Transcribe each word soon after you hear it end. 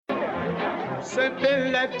Se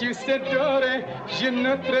bella tu sedore, je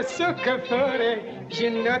notre soccafore, je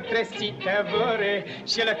notre citavore,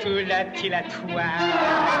 je la tula tila toi.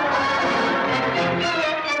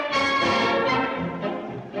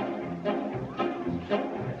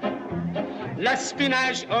 La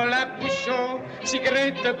spinach o la bouchon, si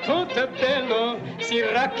grete portobello, si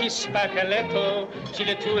rocchi spaghetto, je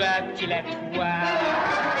la tula tila toi.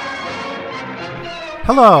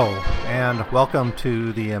 Hello, and welcome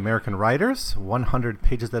to the American Writers 100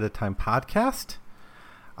 Pages at a Time podcast.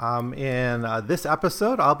 In this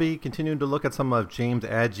episode, I'll be continuing to look at some of James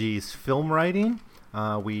Agee's film writing.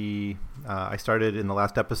 I started in the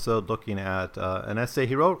last episode looking at an essay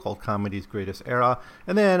he wrote called Comedy's Greatest Era,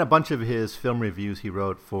 and then a bunch of his film reviews he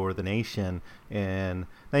wrote for The Nation in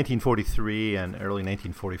 1943 and early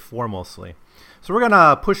 1944 mostly. So we're going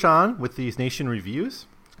to push on with these Nation reviews.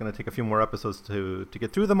 It's going to take a few more episodes to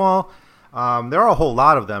get through them all. There are a whole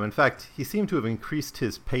lot of them. In fact, he seemed to have increased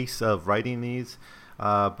his pace of writing these.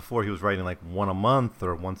 Before he was writing like one a month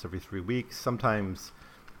or once every 3 weeks. Sometimes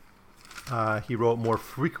he wrote more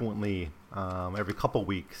frequently, every couple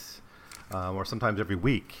weeks, or sometimes every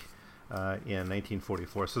week in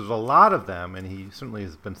 1944. So there's a lot of them, and he certainly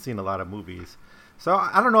has been seeing a lot of movies. So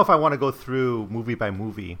I don't know if I want to go through movie by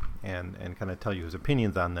movie and kind of tell you his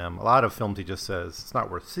opinions on them. A lot of films he just says it's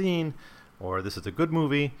not worth seeing, or this is a good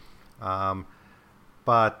movie.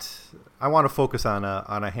 But I want to focus on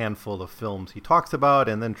a handful of films he talks about,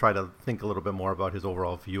 and then try to think a little bit more about his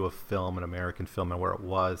overall view of film and American film and where it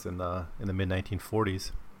was in the mid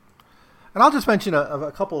 1940s. And I'll just mention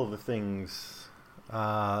a couple of the things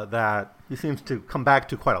that he seems to come back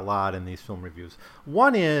to quite a lot in these film reviews.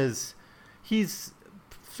 One is he's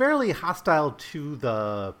fairly hostile to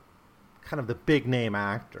the kind of the big name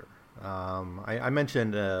actor. I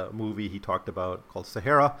mentioned a movie he talked about called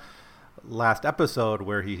Sahara last episode,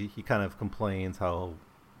 where he kind of complains how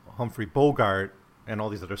Humphrey Bogart and all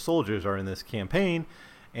these other soldiers are in this campaign,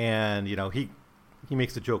 and he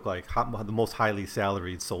makes a joke like the most highly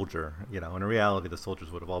salaried soldier, and in reality the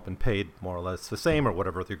soldiers would have all been paid more or less the same or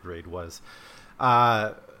whatever their grade was,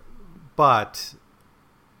 and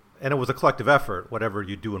it was a collective effort. Whatever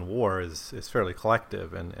you do in war is fairly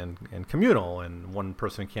collective and communal, and one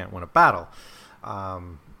person can't win a battle.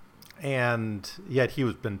 And yet he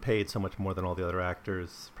was been paid so much more than all the other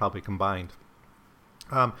actors probably combined.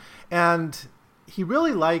 And he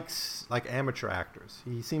really likes amateur actors.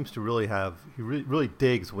 He seems to really really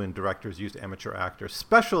digs when directors use amateur actors,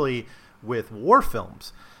 especially with war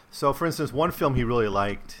films. So for instance, one film he really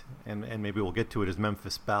liked, and maybe we'll get to it, is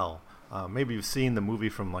Memphis Belle. Maybe you've seen the movie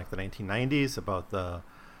from the 1990s about the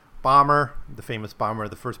bomber, the famous bomber,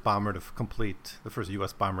 the first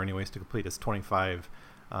U.S. bomber anyways, to complete his 25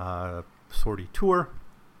 sortie tour.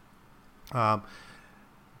 But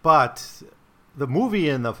the movie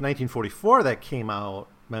in the 1944 that came out,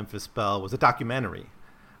 Memphis Belle, was a documentary,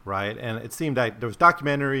 right? And it seemed like there was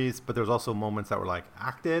documentaries, but there was also moments that were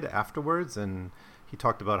acted afterwards, and he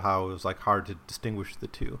talked about how it was hard to distinguish the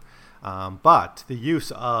two. But the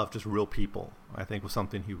use of just real people, I think, was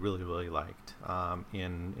something he really, really liked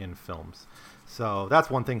in films. So that's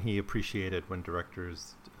one thing he appreciated when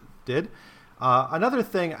directors did. Another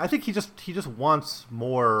thing, I think he just wants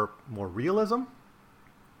more realism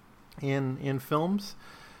in films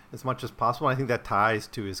as much as possible. I think that ties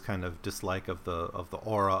to his kind of dislike of the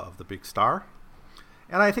aura of the big star.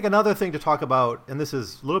 And I think another thing to talk about, and this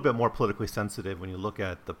is a little bit more politically sensitive when you look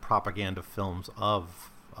at the propaganda films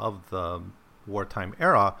of the wartime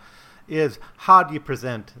era, is how do you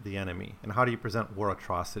present the enemy, and how do you present war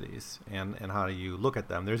atrocities, and how do you look at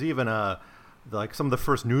them? There's even some of the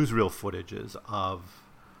first newsreel footages of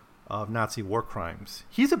Nazi war crimes.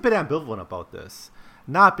 He's a bit ambivalent about this,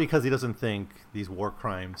 not because he doesn't think these war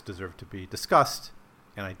crimes deserve to be discussed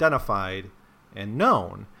and identified and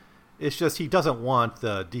known. It's just he doesn't want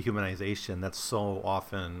the dehumanization that so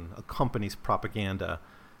often accompanies propaganda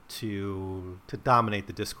to dominate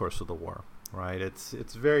the discourse of the war, right? It's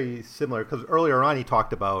very similar, because earlier on he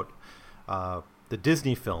talked about the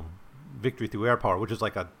Disney film Victory Through Air Power, which is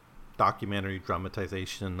like a documentary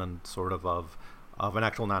dramatization and sort of an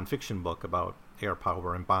actual nonfiction book about air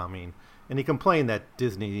power and bombing. And he complained that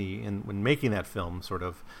Disney, when making that film, sort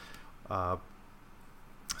of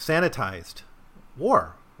sanitized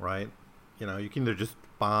war, right? You can either just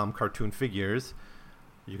bomb cartoon figures,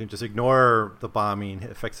 you can just ignore the bombing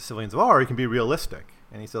affects the civilians of all, or you can be realistic.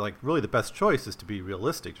 And he said, really the best choice is to be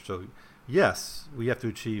realistic. So yes, we have to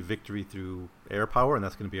achieve victory through air power, and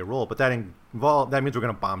that's going to be a role. But that means we're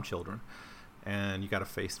going to bomb children, and you got to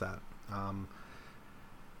face that.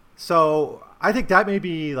 So I think that may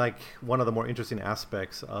be like one of the more interesting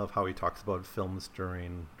aspects of how he talks about films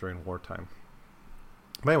during wartime.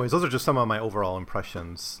 But anyways, those are just some of my overall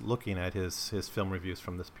impressions looking at his film reviews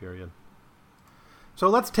from this period. So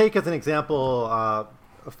let's take as an example a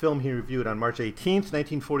film he reviewed on March 18th,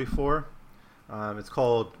 1944. It's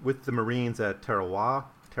called With the Marines at Tarawawa.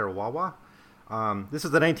 This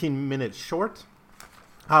is a 19-minute short.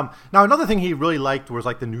 Now, another thing he really liked was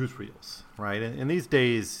like the newsreels, right? In these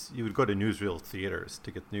days, you would go to newsreel theaters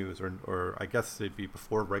to get news, or I guess it'd be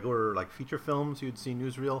before regular like feature films, you'd see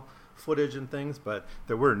newsreel footage and things, but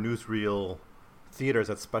there were newsreel theaters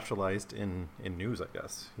that specialized in news, I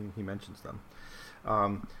guess. He mentions them.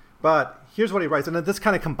 But here's what he writes, and this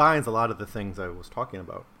kind of combines a lot of the things I was talking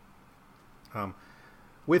about.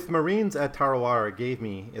 With Marines at Tarawa gave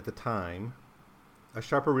me, at the time, a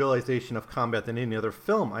sharper realization of combat than any other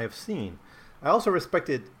film I have seen. I also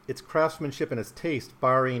respected its craftsmanship and its taste,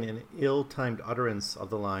 barring an ill-timed utterance of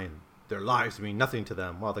the line, "Their lives mean nothing to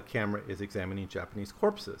them," while the camera is examining Japanese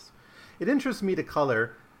corpses. It interests me that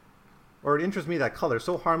color,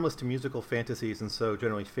 so harmless to musical fantasies and so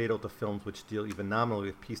generally fatal to films which deal even nominally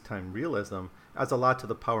with peacetime realism, adds a lot to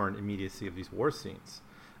the power and immediacy of these war scenes.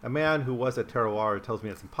 A man who was at Tarawa tells me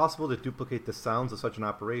it's impossible to duplicate the sounds of such an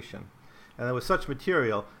operation, and that with such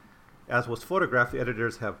material as was photographed, the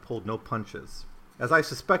editors have pulled no punches. As I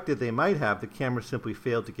suspected they might have, the camera simply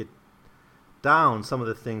failed to get down some of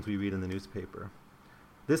the things we read in the newspaper.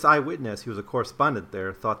 This eyewitness, he was a correspondent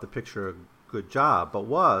there, thought the picture a good job, but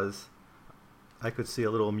was, I could see, a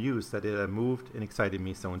little amused that it had moved and excited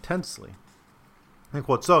me so intensely. End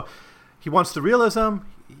quote. So he wants the realism,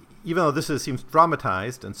 even though this seems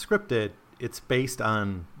dramatized and scripted, it's based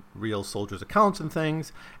on real soldiers' accounts and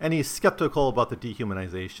things, and he's skeptical about the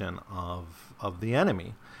dehumanization of the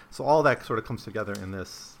enemy. So all that sort of comes together in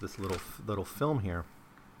this little film here.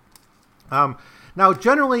 Now,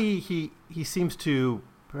 generally, he seems to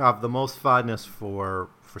have the most fondness for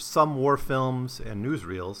some war films and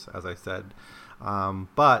newsreels, as I said,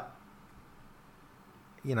 but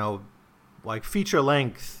you know, like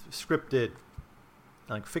feature-length scripted,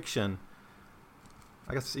 like fiction.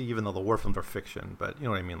 I guess even though the war films are fiction, but you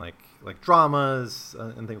know what I mean, like dramas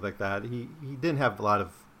and things like that. He didn't have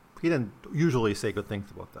he didn't usually say good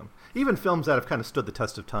things about them. Even films that have kind of stood the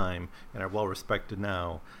test of time and are well respected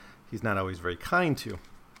now, he's not always very kind to.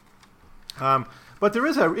 But there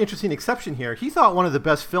is an interesting exception here. He thought one of the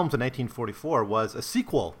best films in 1944 was a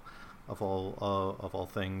sequel of all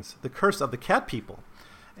things, The Curse of the Cat People,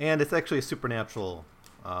 and it's actually a supernatural.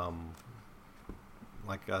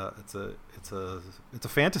 It's a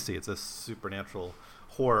fantasy. It's a supernatural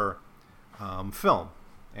horror film,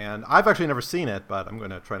 and I've actually never seen it, but I'm going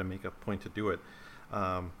to try to make a point to do it.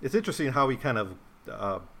 It's interesting how he kind of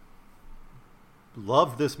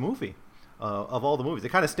loved this movie. Of all the movies, it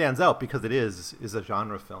kind of stands out because it is a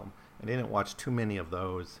genre film, and I didn't watch too many of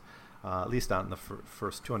those, at least not in the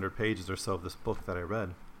first 200 pages or so of this book that I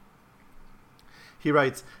read. He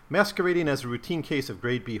writes, masquerading as a routine case of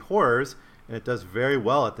grade B horrors, and it does very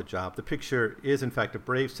well at the job, the picture is in fact a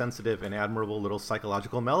brave, sensitive, and admirable little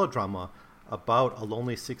psychological melodrama about a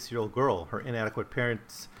lonely 6-year-old girl, her inadequate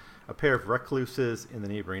parents, a pair of recluses in the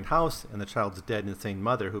neighboring house, and the child's dead, insane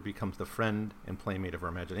mother who becomes the friend and playmate of her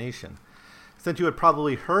imagination. Since you had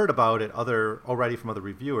probably heard about it already from other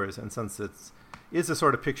reviewers, and since it is the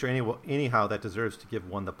sort of picture anyhow that deserves to give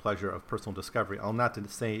one the pleasure of personal discovery, I'll not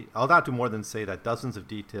do more than say that dozens of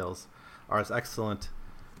details are as excellent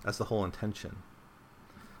as the whole intention.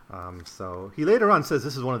 So he later on says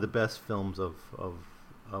this is one of the best films of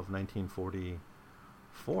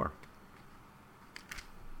 1944.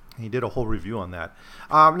 He did a whole review on that.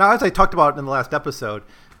 Now, as I talked about in the last episode,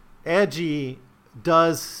 Agee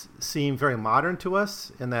does seem very modern to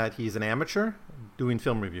us in that he's an amateur doing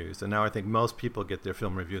film reviews. And now I think most people get their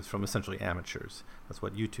film reviews from essentially amateurs. That's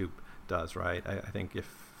what YouTube does, right? I think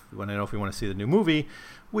if we want to see the new movie,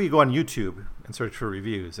 we go on YouTube and search for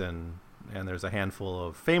reviews. And there's a handful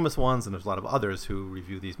of famous ones, and there's a lot of others who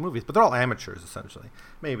review these movies. But they're all amateurs, essentially.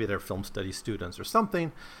 Maybe they're film study students or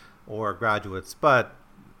something, or graduates. But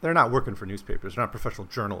they're not working for newspapers. They're not professional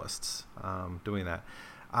journalists doing that.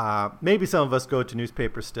 Maybe some of us go to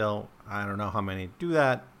newspapers still. I don't know how many do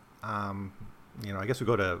that. I guess we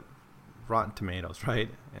go to Rotten Tomatoes, right?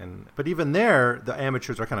 But even there, the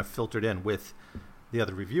amateurs are kind of filtered in with the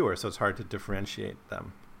other reviewers, so it's hard to differentiate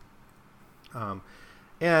them.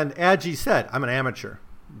 And Agee said, I'm an amateur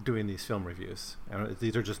doing these film reviews. And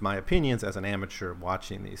these are just my opinions as an amateur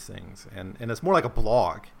watching these things. And it's more like a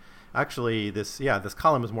blog. Actually, this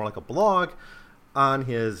column is more like a blog on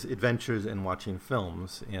his adventures in watching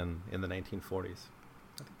films in the 1940s.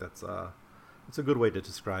 I think it's a good way to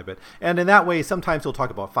describe it. And in that way, sometimes he'll talk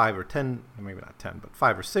about 5 or 10, maybe not 10, but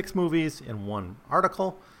 5 or 6 movies in one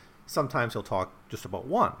article. Sometimes he'll talk just about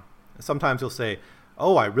one. Sometimes he'll say,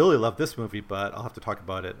 oh, I really love this movie, but I'll have to talk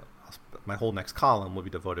about it. My whole next column will be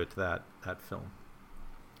devoted to that film.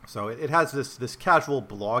 So it has this casual,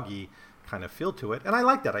 bloggy kind of feel to it. And I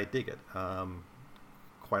like that. I dig it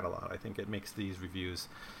quite a lot. I think it makes these reviews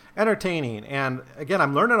entertaining. And again,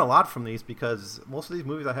 I'm learning a lot from these because most of these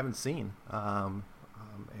movies I haven't seen.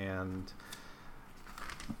 And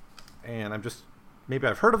I'm just, maybe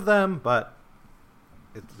I've heard of them, but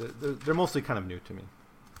they're mostly kind of new to me.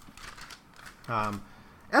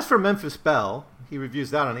 As for Memphis Belle, he reviews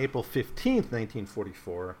that on April 15th,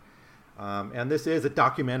 1944. And this is a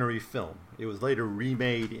documentary film. It was later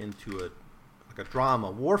remade into a drama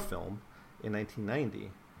war film in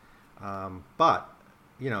 1990. But,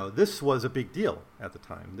 this was a big deal at the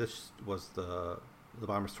time. This was the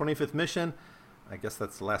bomber's 25th mission. I guess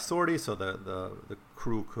that's the last sortie, so the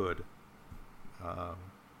crew could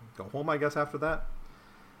go home, I guess, after that.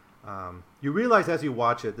 You realize as you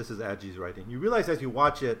watch it, this is Adji's writing, you realize as you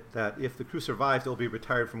watch it that if the crew survives, they'll be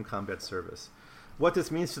retired from combat service. What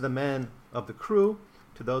this means to the men of the crew,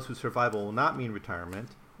 to those whose survival will not mean retirement,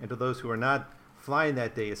 and to those who are not flying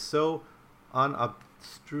that day is so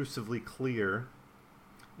unobtrusively clear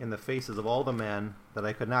in the faces of all the men that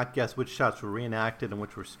I could not guess which shots were reenacted and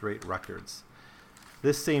which were straight records.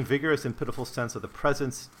 This same vigorous and pitiful sense of the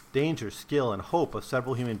presence, danger, skill, and hope of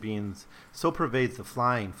several human beings so pervades the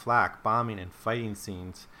flying, flak, bombing, and fighting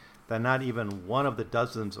scenes that not even one of the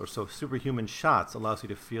dozens or so superhuman shots allows you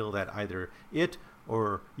to feel that either it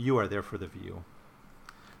or you are there for the view.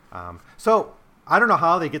 So I don't know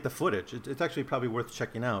how they get the footage. It's actually probably worth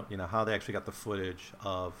checking out, how they actually got the footage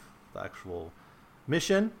of the actual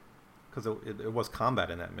mission, because it was combat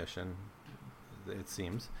in that mission, it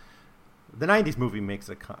seems. The 90s movie makes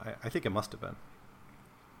it, I think it must have been.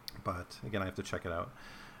 But again, I have to check it out.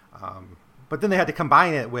 But then they had to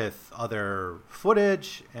combine it with other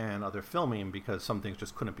footage and other filming because some things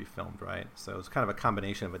just couldn't be filmed, right? So it was kind of a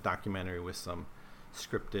combination of a documentary with some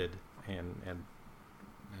scripted and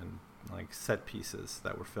like set pieces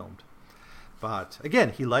that were filmed. But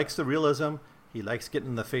again, he likes the realism. He likes getting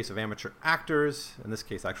in the face of amateur actors. In this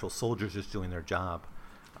case, actual soldiers just doing their job.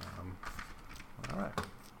 All right.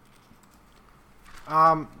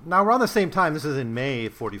 Now, around the same time, this is in May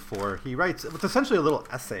 44, he writes, it's essentially a little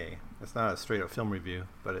essay. It's not a straight-up film review,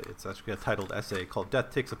 but it's actually a titled essay called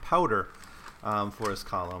Death Takes a Powder for his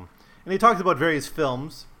column. And he talks about various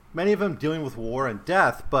films, many of them dealing with war and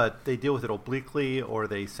death, but they deal with it obliquely or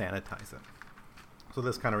they sanitize it. So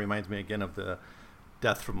this kind of reminds me again of the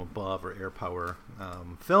Death from Above or Air Power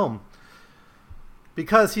film,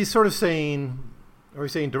 because he's sort of saying, or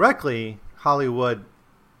he's saying directly, Hollywood,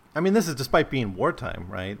 I mean, this is despite being wartime,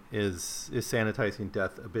 right, is sanitizing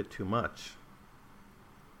death a bit too much.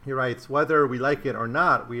 He writes, whether we like it or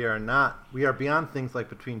not, we are beyond things like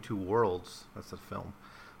Between Two Worlds. That's a film.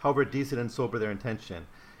 However decent and sober their intention.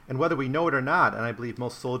 And whether we know it or not, and I believe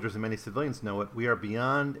most soldiers and many civilians know it, we are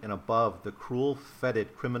beyond and above the cruel,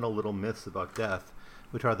 fetid, criminal little myths about death,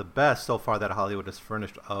 which are the best so far that Hollywood has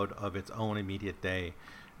furnished out of its own immediate day.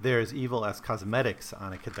 They're as evil as cosmetics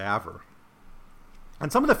on a cadaver.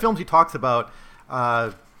 And some of the films he talks about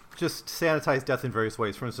just sanitize death in various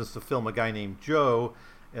ways. For instance, the film A Guy Named Joe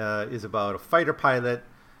is about a fighter pilot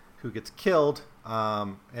who gets killed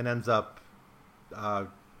and ends up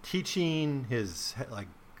teaching his, like,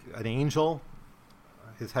 an angel,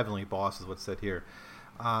 his heavenly boss is what's said here,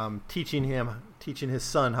 teaching his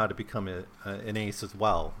son how to become an ace as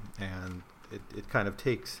well. And it kind of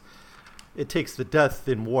takes the death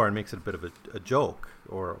in war and makes it a bit of a joke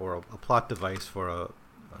or a plot device for a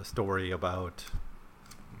story about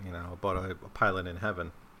a pilot in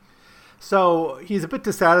heaven. So he's a bit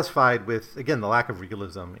dissatisfied with, again, the lack of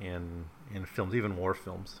realism in films, even war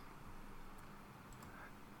films.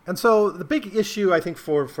 And so the big issue, I think,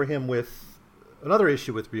 for him with another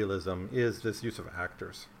issue with realism is this use of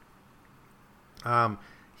actors.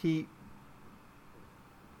 He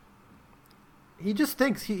just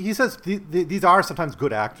thinks, he says these are sometimes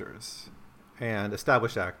good actors and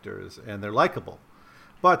established actors, and they're likable,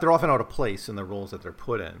 but they're often out of place in the roles that they're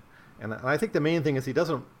put in. And I think the main thing is he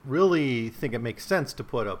doesn't really think it makes sense to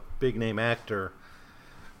put a big-name actor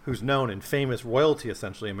who's known in famous royalty,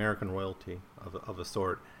 essentially American royalty of a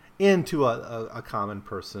sort, into a common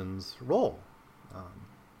person's role.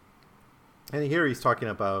 And here he's talking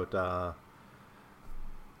about...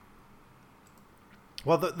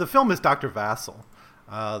 the film is Dr. Vassal,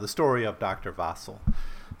 the story of Dr. Vassal.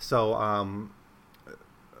 So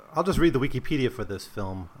I'll just read the Wikipedia for this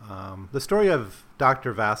film. The story of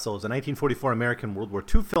Dr. Vassal is a 1944 American World War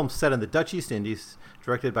II film set in the Dutch East Indies,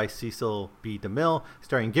 directed by Cecil B. DeMille,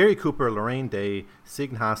 starring Gary Cooper, Lorraine Day,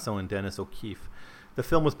 Signe Hasso, and Dennis O'Keefe. The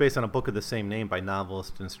film was based on a book of the same name by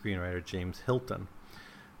novelist and screenwriter James Hilton.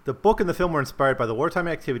 The book and the film were inspired by the wartime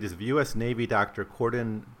activities of U.S. Navy Dr.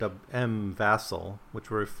 Cordon M. Vassal, which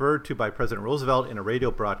were referred to by President Roosevelt in a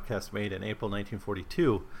radio broadcast made in April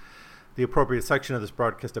 1942. The appropriate section of this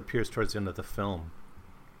broadcast appears towards the end of the film.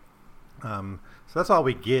 So that's all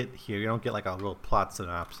we get here. You don't get like a little plot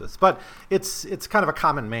synopsis. But it's kind of a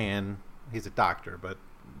common man. He's a doctor, but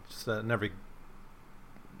just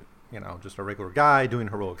just a regular guy doing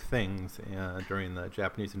heroic things during the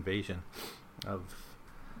Japanese invasion of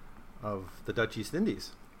the Dutch East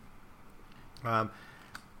Indies. And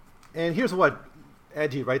here's what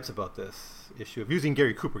Agee writes about this issue of using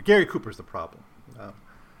Gary Cooper. Gary Cooper's the problem.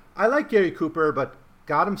 I like Gary Cooper, but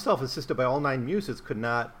God himself, assisted by all 9 muses, could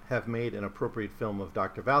not have made an appropriate film of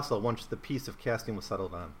Dr. Vassal once the piece of casting was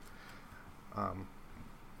settled on.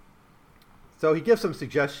 So he gives some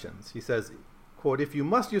suggestions. He says, quote, "If you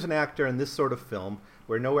must use an actor in this sort of film,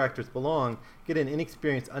 where no actors belong, get an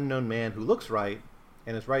inexperienced unknown man who looks right,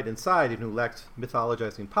 and is right inside, and who lacks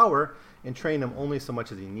mythologizing power, and train him only so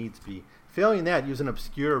much as he needs be. Failing that, use an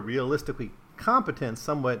obscure, realistically competent,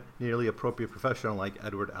 somewhat nearly appropriate professional like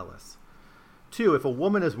Edward Ellis. 2, if a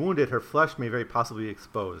woman is wounded, her flesh may very possibly be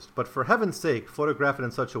exposed. But for heaven's sake, photograph it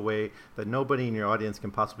in such a way that nobody in your audience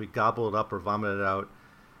can possibly gobble it up or vomit it out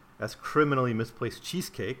as criminally misplaced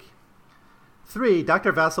cheesecake. 3,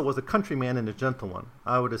 Dr. Vassal was a countryman and a gentleman.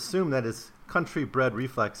 I would assume that his country-bred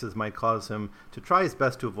reflexes might cause him to try his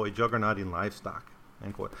best to avoid juggernauting livestock."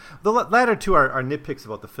 End quote. The latter 2 are nitpicks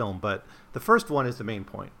about the film, but the first one is the main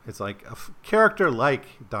point. It's like a character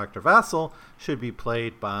like Dr. Vassal should be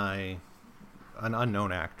played by an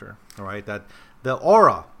unknown actor, all right? That the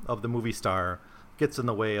aura of the movie star gets in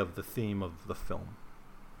the way of the theme of the film.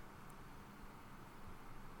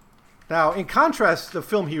 Now, in contrast, the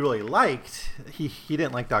film he really liked, he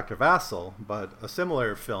didn't like Dr. Vassal, but a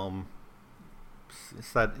similar film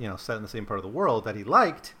set in the same part of the world that he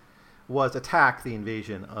liked was Attack, the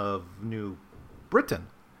Invasion of New Britain.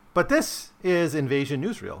 But this is invasion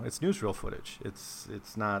newsreel. It's newsreel footage.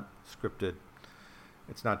 It's not scripted.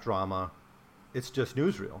 It's not drama. It's just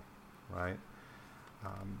newsreel, right?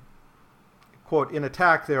 Quote, "In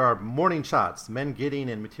Attack, there are morning shots, men getting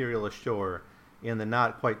in material ashore in the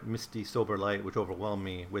not quite misty, sober light which overwhelmed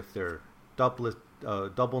me with their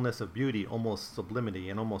doubleness of beauty, almost sublimity,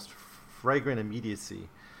 and almost fragrant immediacy,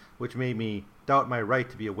 which made me doubt my right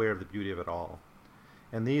to be aware of the beauty of it all.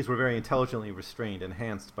 And these were very intelligently restrained,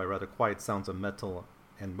 enhanced by rather quiet sounds of metal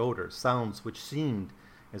and motors, sounds which seemed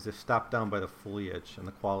as if stopped down by the foliage and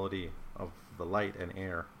the quality of the light and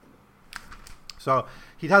air." So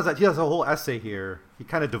he has a whole essay here. He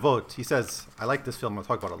kind of devotes, he says, I like this film, I'll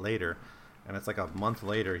talk about it later. And it's like a month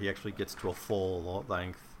later, he actually gets to a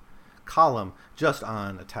full-length column just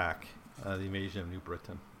on Attack, the Invasion of New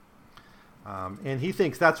Britain. And he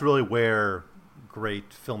thinks that's really where great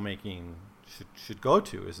filmmaking should go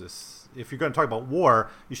to. Is this, if you're going to talk about war,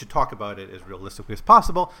 you should talk about it as realistically as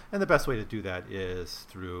possible, and the best way to do that is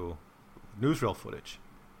through newsreel footage.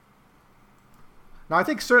 Now, I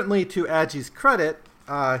think certainly to Agee's credit,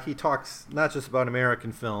 he talks not just about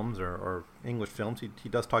American films or English films. He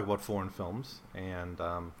does talk about foreign films, and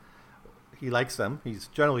he likes them. He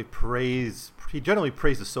generally praises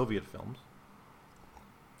Soviet films.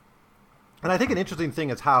 And I think an interesting thing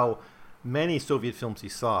is how many Soviet films he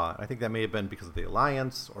saw. I think that may have been because of the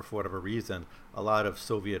alliance or for whatever reason. A lot of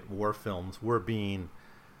Soviet war films were being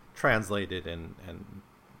translated and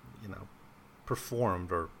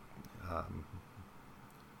performed or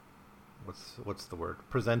what's the word?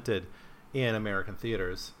 Presented in American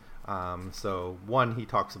theaters. So one he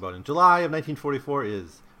talks about in July of 1944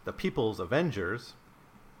 is The People's Avengers.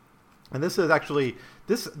 And this is actually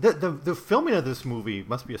the filming of this movie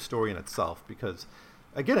must be a story in itself because,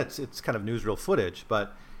 again, it's kind of newsreel footage.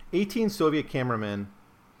 But 18 Soviet cameramen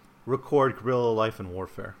record guerrilla life and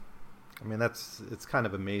warfare. I mean, it's kind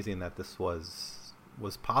of amazing that this was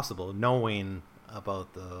possible, knowing about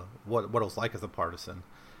what it was like as a partisan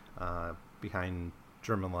behind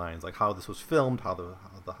German lines, like how this was filmed, how the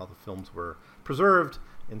films were preserved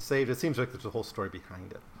and saved. It seems like there's a whole story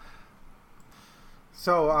behind it.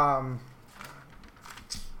 So,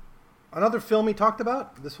 another film he talked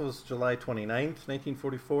about, this was July 29th,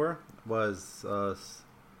 1944, was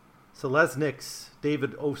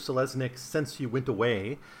David O. Selznick's Since You Went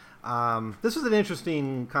Away. This was an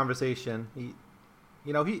interesting conversation.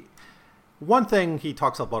 one thing he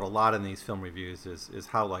talks about a lot in these film reviews is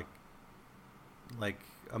how like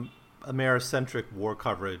Americentric war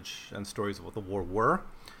coverage and stories of what the war were,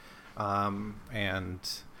 and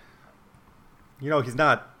he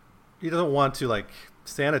doesn't want to like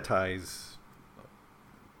sanitize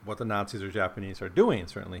what the Nazis or Japanese are doing.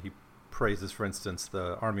 Certainly, he praises, for instance,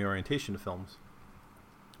 the army orientation films,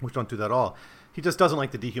 which don't do that at all. He just doesn't like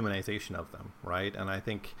the dehumanization of them, right? And I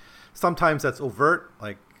think sometimes that's overt,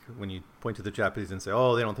 like when you point to the Japanese and say,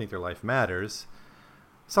 oh, they don't think their life matters.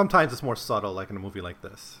 Sometimes it's more subtle, like in a movie like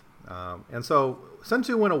this. And so Sun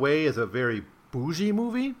Tzu Went Away is a very bougie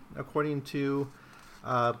movie, according to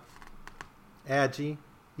Agee.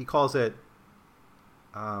 He calls it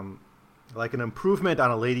like an improvement on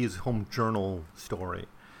a ladies' home journal story.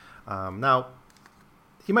 Now,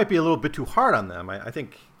 he might be a little bit too hard on them. I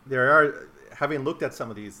think there are, having looked at some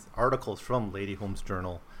of these articles from Lady Holmes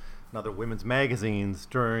Journal and other women's magazines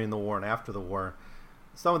during the war and after the war,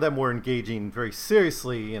 some of them were engaging very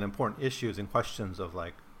seriously in important issues and questions of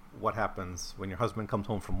like, what happens when your husband comes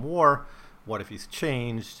home from war? What if he's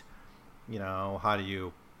changed? How do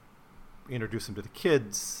you introduce him to the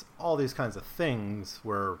kids? All these kinds of things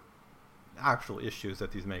were actual issues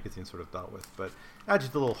that these magazines sort of dealt with. But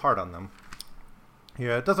Agee's a little hard on them.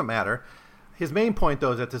 Yeah, it doesn't matter. His main point,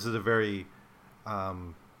 though, is that this is a very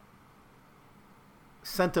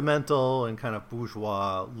sentimental and kind of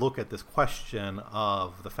bourgeois look at this question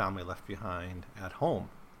of the family left behind at home.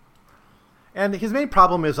 And his main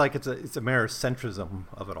problem is like it's Americentrism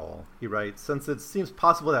of it all. He writes, since it seems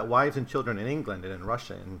possible that wives and children in England and in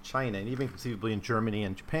Russia and China and even conceivably in Germany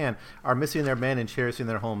and Japan are missing their men and cherishing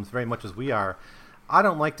their homes very much as we are, I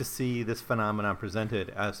don't like to see this phenomenon presented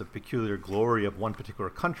as a peculiar glory of one particular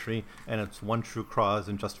country and its one true cause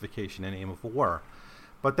and justification and aim of war.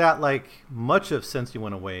 But that, like much of Since You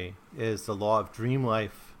Went Away, is the law of dream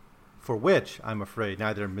life for which, I'm afraid,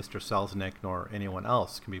 neither Mr. Selznick nor anyone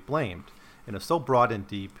else can be blamed, and is so broad and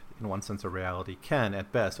deep in one sense of reality can,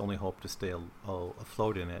 at best, only hope to stay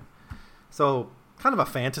afloat in it. So, kind of a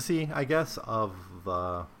fantasy, I guess, of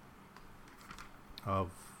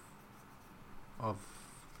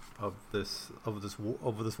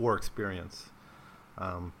this war experience,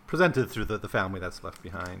 presented through the family that's left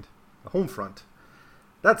behind, the home front.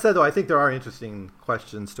 That said, though, I think there are interesting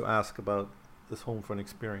questions to ask about this home front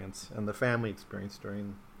experience and the family experience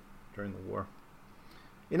during the war.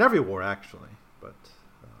 In every war, actually, but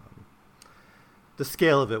the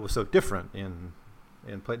scale of it was so different in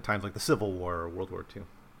times like the Civil War or World War II.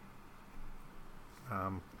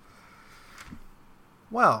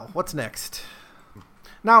 Well, what's next?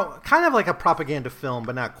 Now, kind of like a propaganda film,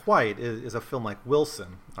 but not quite, is a film like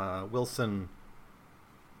Wilson. Wilson.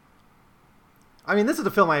 I mean, this is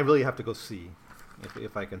a film I really have to go see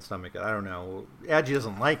if I can stomach it. I don't know. Agee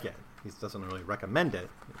doesn't like it. He doesn't really recommend it,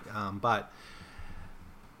 but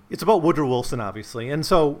it's about Woodrow Wilson, obviously. And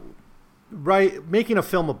so, making a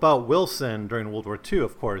film about Wilson during World War II,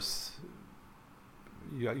 of course,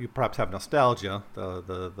 you perhaps have nostalgia,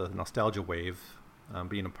 the nostalgia wave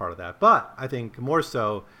being a part of that. But I think more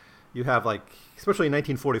so, you have especially in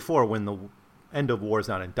 1944, when the end of war is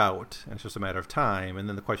not in doubt, and it's just a matter of time. And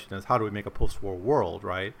then the question is, how do we make a post-war world,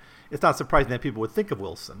 right? It's not surprising that people would think of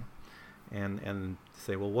Wilson and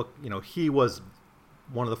say, well, he was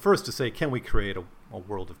one of the first to say, can we create a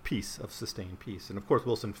world of peace, of sustained peace? And of course,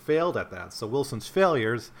 Wilson failed at that. So Wilson's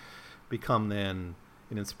failures become then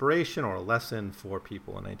an inspiration or a lesson for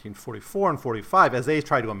people in 1944 and 45 as they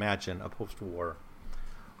try to imagine a post-war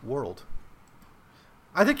world.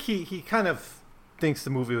 I think he kind of thinks the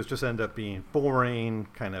movie was just end up being boring,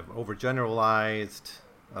 kind of overgeneralized,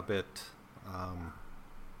 a bit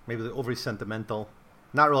maybe overly sentimental,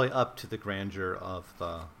 not really up to the grandeur of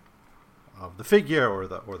the figure or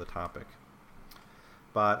the topic.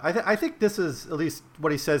 But I think this is, at least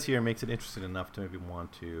what he says here, makes it interesting enough to maybe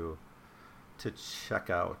want to check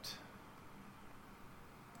out.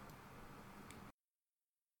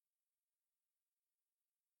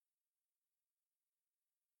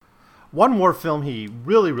 One more film he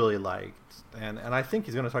really, really liked, and I think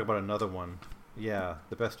he's going to talk about another one. Yeah,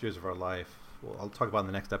 The Best Years of Our Life. Well, I'll talk about in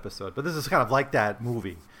the next episode. But this is kind of like that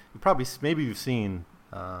movie. Maybe you've seen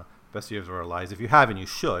Best Years of Our Lives. If you haven't, you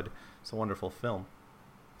should. It's a wonderful film.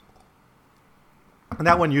 And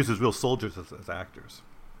that one uses real soldiers as actors.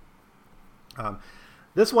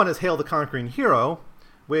 This one is Hail the Conquering Hero,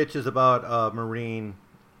 which is about a Marine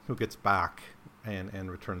who gets back and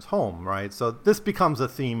returns home, right? So this becomes a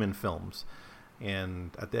theme in films. And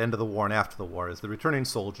at the end of the war and after the war is the returning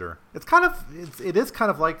soldier. It is kind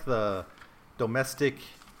of like the domestic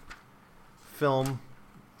film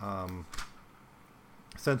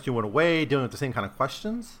sends you away dealing with the same kind of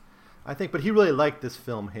questions, I think. But he really liked this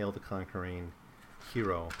film, Hail the Conquering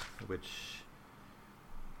Hero, which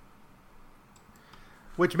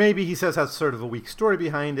maybe he says has sort of a weak story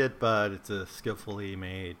behind it, but it's a skillfully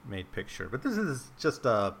made picture. But this is just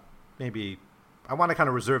maybe I want to kind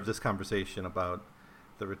of reserve this conversation about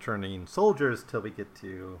the returning soldiers till we get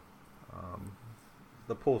to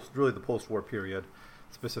the post-war period,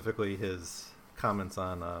 specifically his comments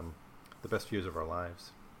on the best years of our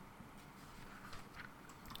lives.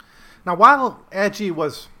 Now, while Agee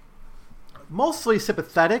was mostly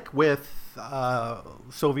sympathetic with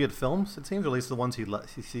Soviet films, it seems, or at least the ones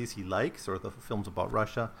he sees he likes, or the films about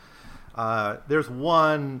Russia, there's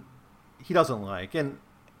one he doesn't like, and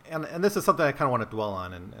this is something I kind of want to dwell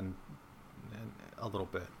on and a little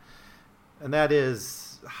bit, and that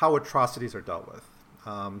is how atrocities are dealt with.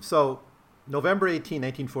 So November 18,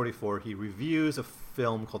 1944, he reviews a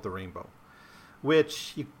film called The Rainbow,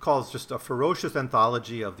 which he calls just a ferocious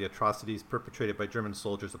anthology of the atrocities perpetrated by German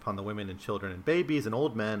soldiers upon the women and children and babies and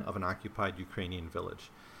old men of an occupied Ukrainian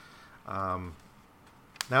village.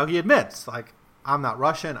 Now he admits, like, I'm not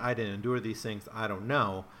Russian, I didn't endure these things, I don't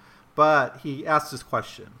know. But he asks this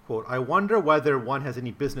question, quote, I wonder whether one has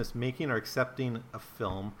any business making or accepting a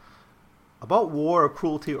film about war or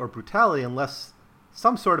cruelty or brutality unless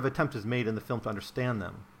some sort of attempt is made in the film to understand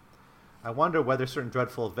them. I wonder whether certain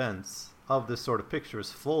dreadful events of this sort of picture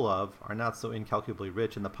is full of are not so incalculably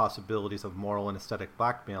rich in the possibilities of moral and aesthetic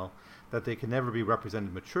blackmail that they can never be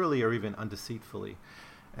represented maturely or even undeceitfully.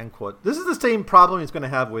 End quote. This is the same problem he's going to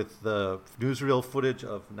have with the newsreel footage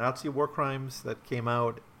of Nazi war crimes that came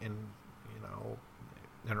out in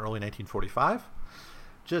early 1945.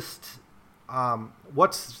 Just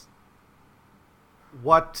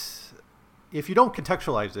if you don't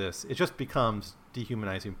contextualize this, it just becomes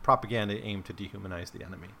dehumanizing propaganda aimed to dehumanize the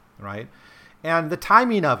enemy, right? And the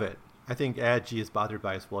timing of it, I think Agee is bothered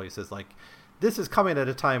by as well. He says, like, this is coming at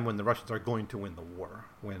a time when the Russians are going to win the war,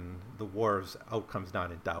 when the war's outcome's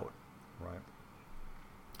not in doubt, right?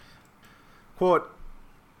 Quote,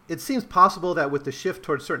 it seems possible that with the shift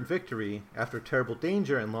towards certain victory, after terrible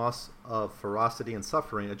danger and loss of ferocity and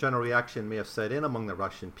suffering, a general reaction may have set in among the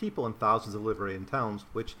Russian people in thousands of liberated towns,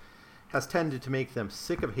 which has tended to make them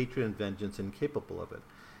sick of hatred and vengeance and incapable of it,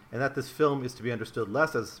 and that this film is to be understood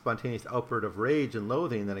less as a spontaneous outburst of rage and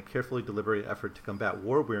loathing than a carefully deliberated effort to combat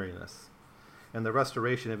war weariness and the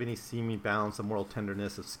restoration of any seeming balance of moral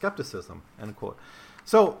tenderness of skepticism, end quote.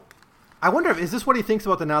 So I wonder, is this what he thinks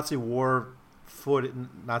about the Nazi war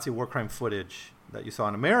crime footage that you saw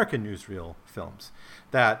in American newsreel films?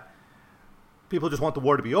 That people just want the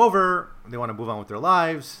war to be over, they want to move on with their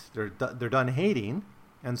lives, they're done hating,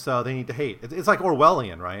 and so they need to hate. It's like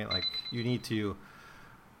Orwellian, right? Like, you need to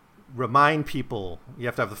remind people, you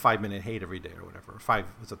have to have the 5-minute hate every day or whatever.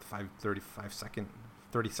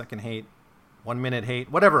 30-second hate, 1 minute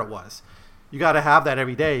hate, whatever it was. You got to have that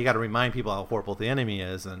every day. You got to remind people how horrible the enemy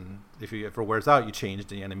is, and if it wears out, you change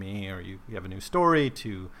the enemy, or you have a new story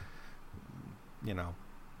to,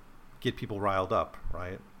 get people riled up,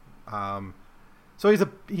 right? So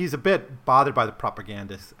he's a bit bothered by the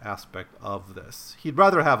propagandist aspect of this. He'd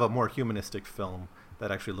rather have a more humanistic film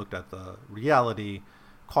that actually looked at the reality,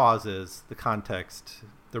 causes, the context,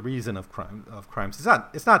 the reason of crimes.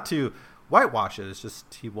 It's not to whitewash it. It's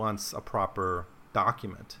just he wants a proper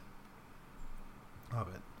document of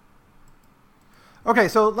it. Okay,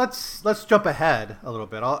 so let's jump ahead a little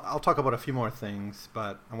bit. I'll talk about a few more things,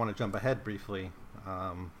 but I want to jump ahead briefly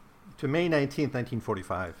to May 19th,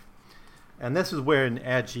 1945. And this is where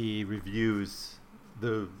Agee reviews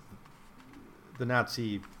the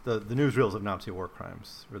newsreels of Nazi war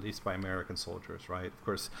crimes released by American soldiers, right? Of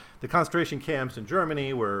course, the concentration camps in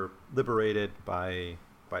Germany were liberated by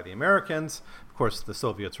the Americans. Of course, the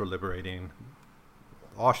Soviets were liberating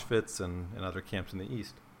Auschwitz and other camps in the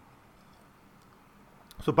East.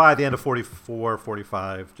 So by the end of 44,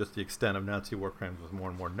 45, just the extent of Nazi war crimes was more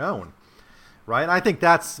and more known, right? And I think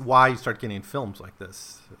that's why you start getting films like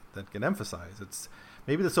this that can emphasize. It's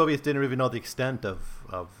maybe the Soviets didn't even know the extent of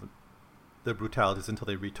the brutalities until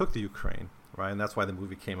they retook the Ukraine, right? And that's why the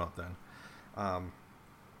movie came out then.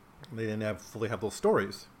 They didn't fully have those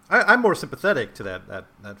stories. I'm more sympathetic to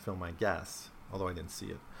that film, I guess, although I didn't see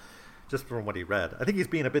it, just from what he read. I think he's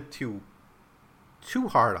being a bit too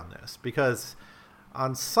hard on this, because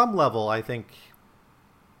on some level, I think,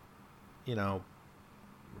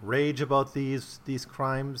 rage about these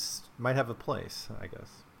crimes might have a place, I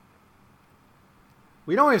guess.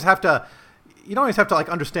 You don't always have to like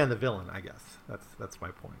understand the villain, I guess. That's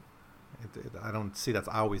my point. I don't see that's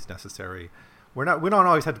always necessary we don't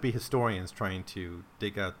always have to be historians trying to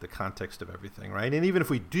dig out the context of everything, right? And even if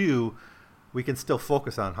we do, we can still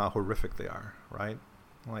focus on how horrific they are, right?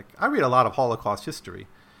 Like, I read a lot of Holocaust history,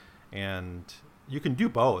 and you can do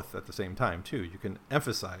both at the same time, too. You can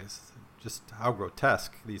emphasize just how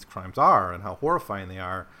grotesque these crimes are and how horrifying they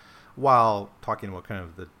are, while talking about kind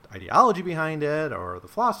of the ideology behind it, or the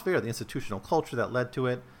philosophy, or the institutional culture that led to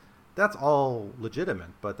it. That's all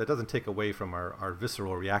legitimate, but that doesn't take away from our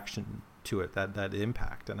visceral reaction to it, that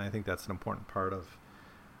impact. And I think that's an important part of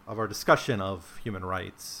our discussion of human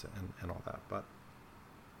rights and all that. But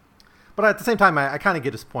at the same time, I kind of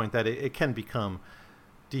get his point that it can become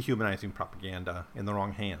dehumanizing propaganda in the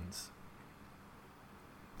wrong hands.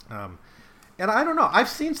 And I don't know. I've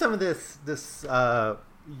seen some of this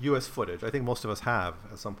U.S. footage. I think most of us have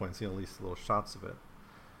at some point seen at least little shots of it.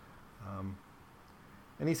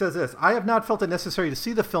 And he says this: I have not felt it necessary to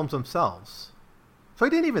see the films themselves. So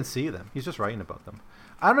he didn't even see them. He's just writing about them.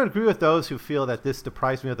 I don't agree with those who feel that this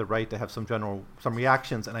deprives me of the right to have some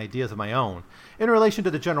reactions and ideas of my own in relation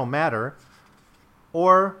to the general matter,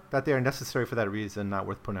 or that they are necessary for that reason, not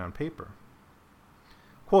worth putting on paper.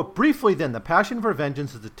 Quote, briefly then, the passion for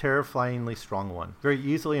vengeance is a terrifyingly strong one, very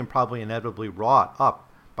easily and probably inevitably wrought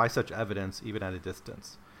up by such evidence, even at a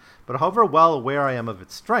distance. But however well aware I am of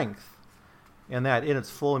its strength, and that in its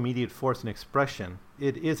full immediate force and expression,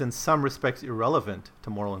 it is in some respects irrelevant to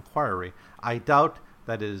moral inquiry, I doubt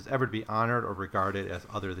that it is ever to be honored or regarded as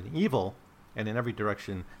other than evil, and in every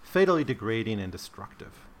direction fatally degrading and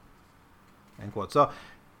destructive. End quote. So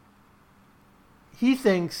he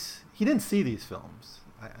thinks he didn't see these films.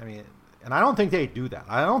 I mean, and I don't think they do that.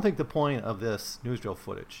 I don't think the point of this newsreel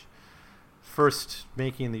footage, first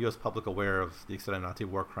making the U.S. public aware of the extent of Nazi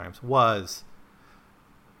war crimes, was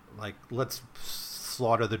like, let's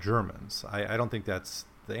slaughter the Germans. I don't think that's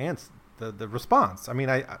the answer, the response. I mean,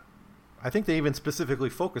 I think they even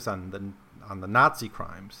specifically focus on the Nazi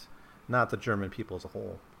crimes, not the German people as a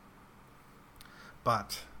whole.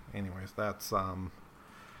 But anyways, that's I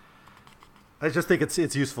just think it's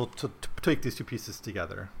useful to take these two pieces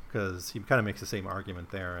together, because he kind of makes the same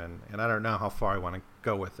argument there, and I don't know how far I want to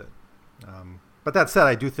go with it. But that said,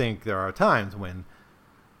 I do think there are times when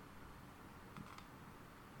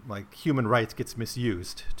like human rights gets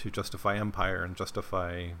misused to justify empire and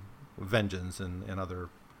justify vengeance and other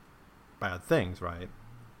bad things, right?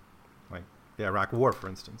 Like the Iraq War, for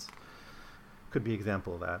instance, could be an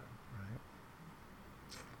example of that.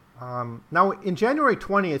 Right? Now, in January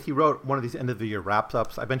 20th, he wrote one of these end-of-the-year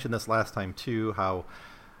wrap-ups. I mentioned this last time, too, how,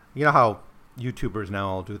 you know how YouTubers now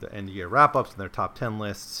all do the end-of-year wrap-ups and their top 10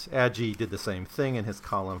 lists. Adji did the same thing in his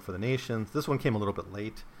column for The Nation. This one came a little bit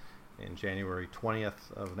late, in January 20th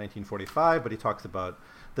of 1945, but he talks about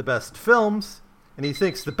the best films, and he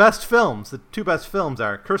thinks the two best films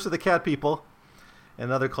are Curse of the Cat People and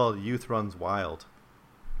another called Youth Runs Wild,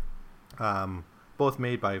 both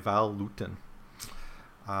made by Val Lewton.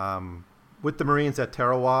 With the Marines at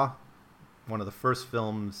Tarawa, one of the first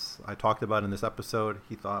films I talked about in this episode,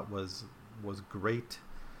 he thought was great.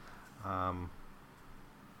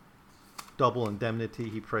 Double Indemnity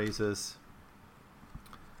he praises.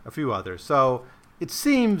 A few others. So it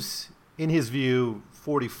seems, in his view,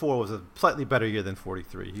 44 was a slightly better year than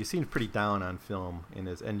 43. He seemed pretty down on film in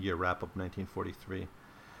his end-year wrap-up 1943.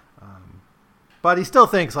 But he still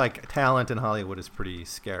thinks like talent in Hollywood is pretty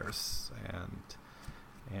scarce,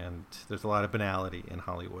 and there's a lot of banality in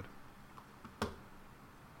Hollywood.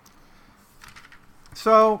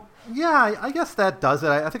 So, yeah, I guess that does it.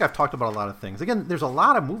 I think I've talked about a lot of things. Again, there's a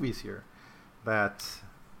lot of movies here that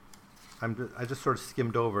I just sort of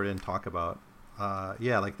skimmed over it and talk about.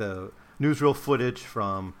 Like the newsreel footage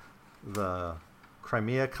from the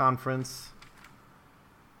Crimea conference.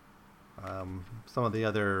 Some of the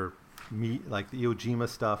other like the Iwo Jima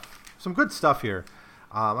stuff. Some good stuff here.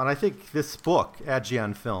 And I think this book, Adji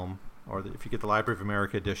on Film, or if you get the Library of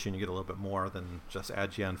America edition, you get a little bit more than just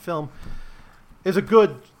Adji on Film, is a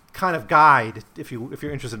good kind of guide if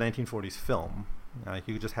you're interested in 1940s film.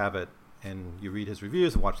 You just have it, and you read his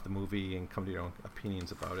reviews and watch the movie and come to your own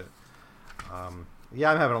opinions about it. I'm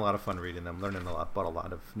having a lot of fun reading them, learning a lot about a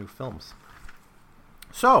lot of new films.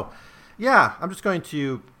 So, yeah, I'm just going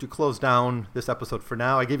to close down this episode for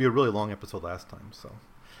now. I gave you a really long episode last time, so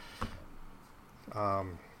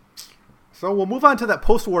we'll move on to that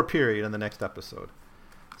post-war period in the next episode.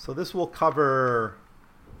 So this will cover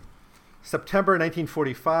September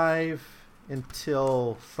 1945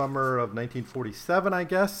 until summer of 1947, I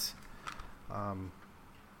guess.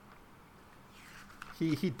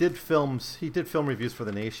 He did film reviews for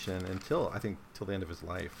The Nation until the end of his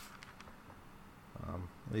life,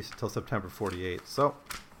 at least until September 48. So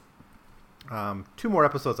 2 more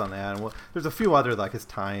episodes on that. And there's a few other, like his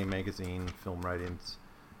Time magazine, film writings.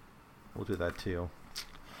 We'll do that too.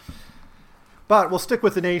 But we'll stick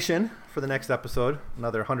with The Nation for the next episode.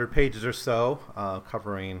 Another 100 pages or so,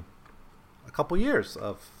 covering a couple years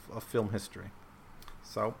of film history.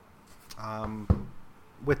 So,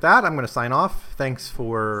 with that, I'm going to sign off. Thanks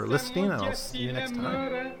for listening, and I'll see you next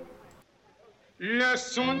time. Le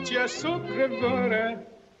sontia sopravora,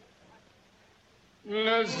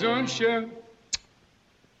 la zoncha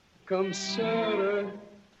comme ça.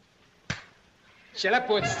 J'ai la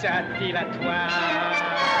peau dilatoire.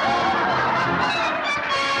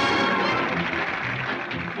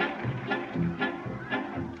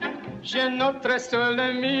 J'ai notre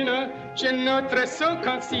seule mine, j'ai notre seule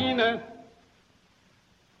cantine.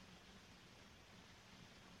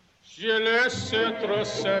 Je laisse trop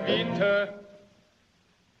sa vite,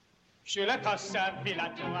 je la tasse à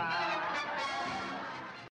vilatoire.